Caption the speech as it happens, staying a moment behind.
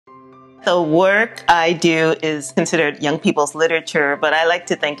The work I do is considered young people's literature, but I like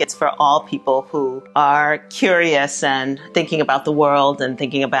to think it's for all people who are curious and thinking about the world and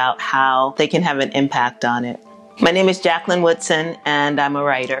thinking about how they can have an impact on it. My name is Jacqueline Woodson, and I'm a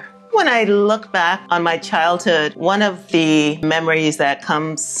writer. When I look back on my childhood, one of the memories that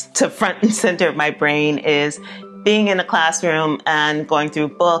comes to front and center of my brain is being in a classroom and going through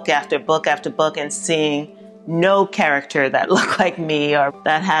book after book after book and seeing no character that looked like me or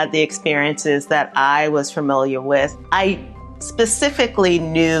that had the experiences that I was familiar with. I specifically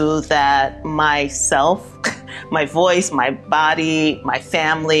knew that myself, my voice, my body, my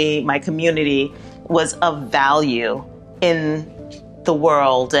family, my community was of value in the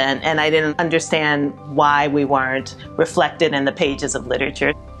world, and I didn't understand why we weren't reflected in the pages of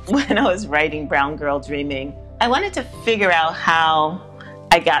literature. When I was writing Brown Girl Dreaming, I wanted to figure out how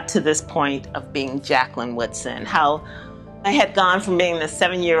I got to this point of being Jacqueline Woodson, how I had gone from being the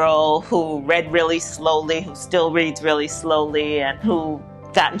 7-year-old who read really slowly, who still reads really slowly, and who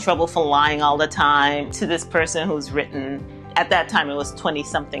got in trouble for lying all the time, to this person who's written, at that time it was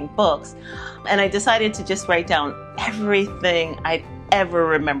 20-something books. And I decided to just write down everything I'd ever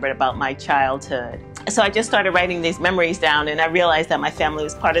remembered about my childhood. So I just started writing these memories down, and I realized that my family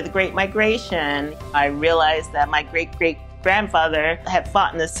was part of the Great Migration. I realized that my great-great-grandfather had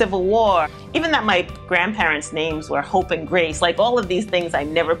fought in the Civil War. Even that my grandparents' names were Hope and Grace, like all of these things I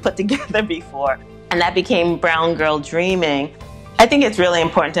never put together before. And that became Brown Girl Dreaming. I think it's really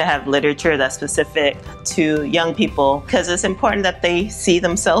important to have literature that's specific to young people, because it's important that they see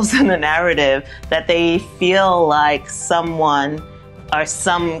themselves in the narrative, that they feel like someone or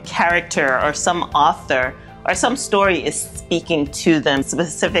some character or some author or some story is speaking to them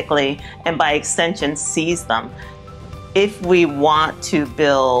specifically, and by extension sees them. If we want to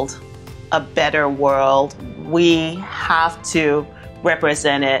build a better world, we have to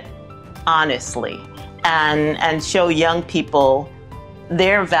represent it honestly and show young people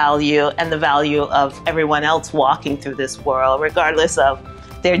their value and the value of everyone else walking through this world, regardless of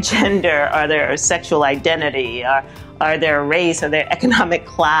their gender or their sexual identity or their race or their economic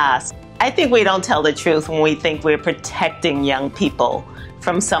class. I think we don't tell the truth when we think we're protecting young people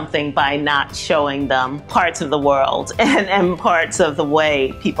from something by not showing them parts of the world and parts of the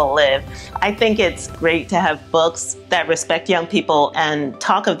way people live. I think it's great to have books that respect young people and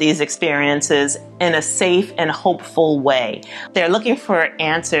talk of these experiences in a safe and hopeful way. They're looking for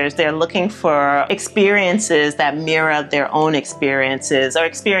answers. They're looking for experiences that mirror their own experiences, or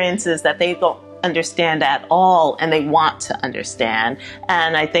experiences that they don't understand at all and they want to understand.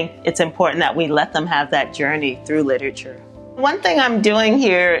 And I think it's important that we let them have that journey through literature. One thing I'm doing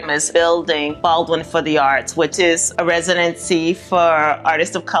here is building Baldwin for the Arts, which is a residency for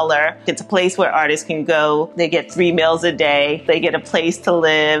artists of color. It's a place where artists can go. They get 3 meals a day. They get a place to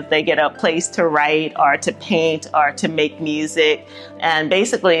live. They get a place to write or to paint or to make music. And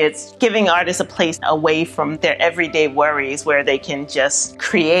basically it's giving artists a place away from their everyday worries where they can just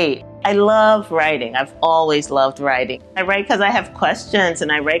create. I love writing. I've always loved writing. I write because I have questions,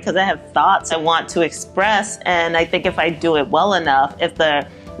 and I write because I have thoughts I want to express. And I think if I do it well enough, if the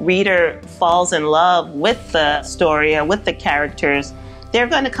reader falls in love with the story or with the characters, they're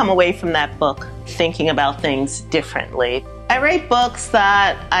going to come away from that book thinking about things differently. I write books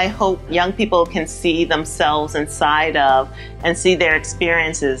that I hope young people can see themselves inside of and see their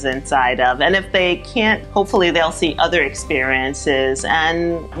experiences inside of. And if they can't, hopefully they'll see other experiences.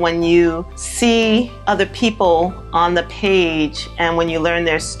 And when you see other people on the page and when you learn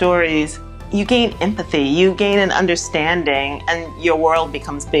their stories, you gain empathy, you gain an understanding, and your world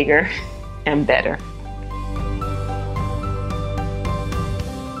becomes bigger and better.